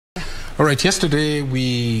All right, yesterday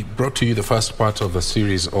we brought to you the first part of a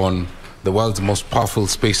series on the world's most powerful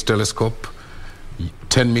space telescope,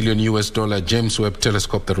 $10 million James Webb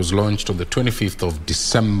telescope that was launched on the 25th of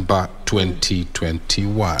December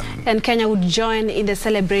 2021. And Kenya would join in the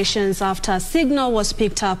celebrations after a signal was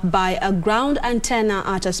picked up by a ground antenna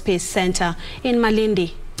at a space center in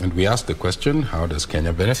Malindi. And we asked the question, how does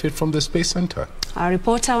Kenya benefit from the space center? Our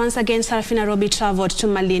reporter, once again, Sarafina Robi, traveled to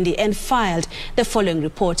Malindi and filed the following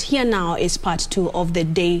report. Here now is part 2 of the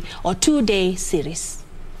two-day series.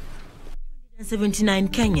 79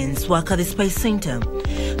 Kenyans work at the Space Center.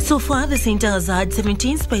 So far, the center has had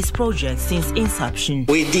 17 space projects since inception.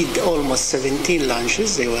 We did almost 17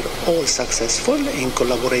 launches. They were all successful in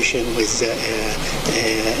collaboration with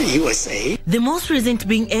USA. The most recent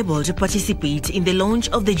being able to participate in the launch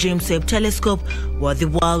of the James Webb telescope, where the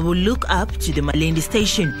world will look up to the Malindi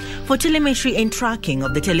station for telemetry and tracking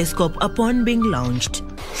of the telescope upon being launched.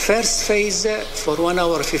 First phase for 1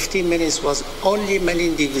 hour 15 minutes was only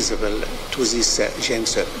Malindi visible to this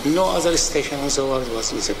James Webb. No other station in the world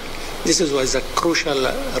was visible. This was a crucial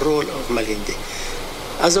role of Malindi.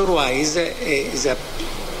 Otherwise, the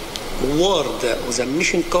world with a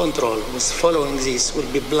mission control who's following this will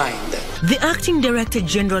be blind. The acting director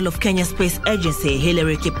general of Kenya Space Agency,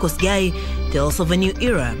 Hilary Kipkosgei, tells of a new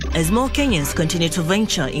era as more Kenyans continue to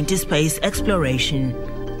venture into space exploration.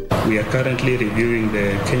 We are currently reviewing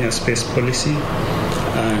the Kenya space policy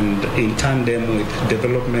and in tandem with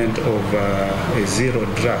development of a zero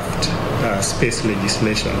draft space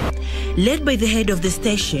legislation. Led by the head of the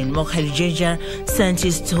station, Mokharijeja,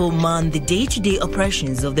 scientists who man the day-to-day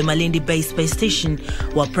operations of the Malindi-based space station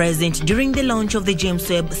were present during the launch of the James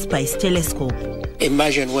Webb Space Telescope.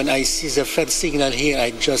 Imagine when I see the first signal here,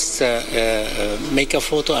 I just make a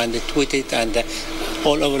photo and tweet it, and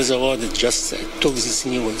all over the world it just took this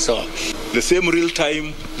news. So the same real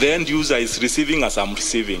time the end user is receiving as I'm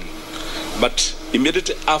receiving. But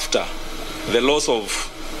immediately after the loss of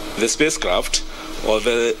the spacecraft or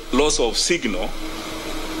the loss of signal,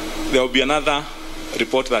 there will be another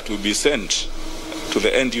report that will be sent to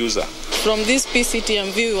the end user. From this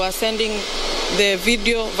PCTM view, we are sending the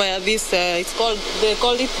video via this, they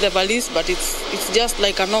call it the valise, but it's just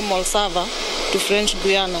like a normal server to French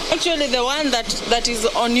Guiana. Actually, the one that is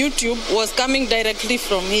on YouTube was coming directly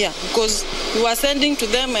from here because we were sending to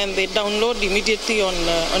them and they download immediately on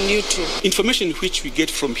YouTube. Information which we get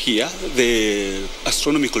from here, the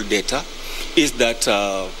astronomical data, is that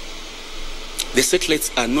the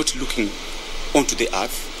satellites are not looking onto the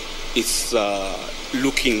Earth. It's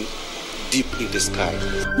looking deep in the sky.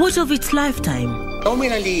 What of its lifetime?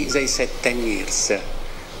 Nominally, they said 10 years.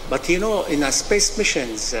 But you know, in a space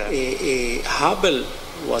missions, a Hubble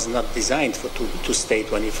was not designed to stay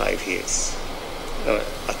 25 years. But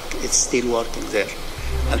it's still working there.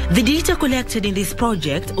 The data collected in this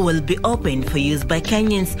project will be open for use by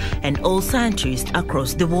Kenyans and all scientists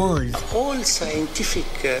across the world. All scientific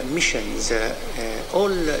missions,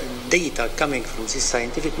 all data coming from this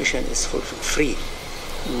scientific mission is for free.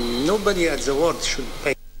 Nobody at the world should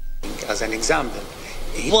pay, as an example.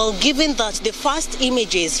 Well, given that the first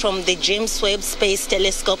images from the James Webb Space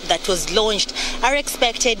Telescope that was launched are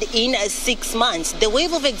expected in 6 months, the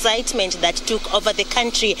wave of excitement that took over the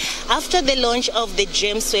country after the launch of the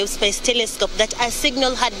James Webb Space Telescope, that a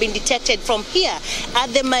signal had been detected from here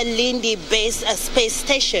at the Malindi base space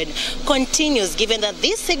station, continues, given that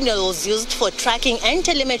this signal was used for tracking and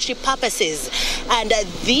telemetry purposes. And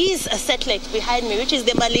this satellite behind me, which is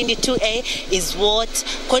the Malindi 2A, is what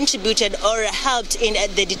contributed or helped in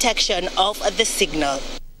the detection of the signal.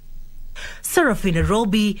 Sarafina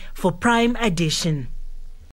Robi for Prime Edition.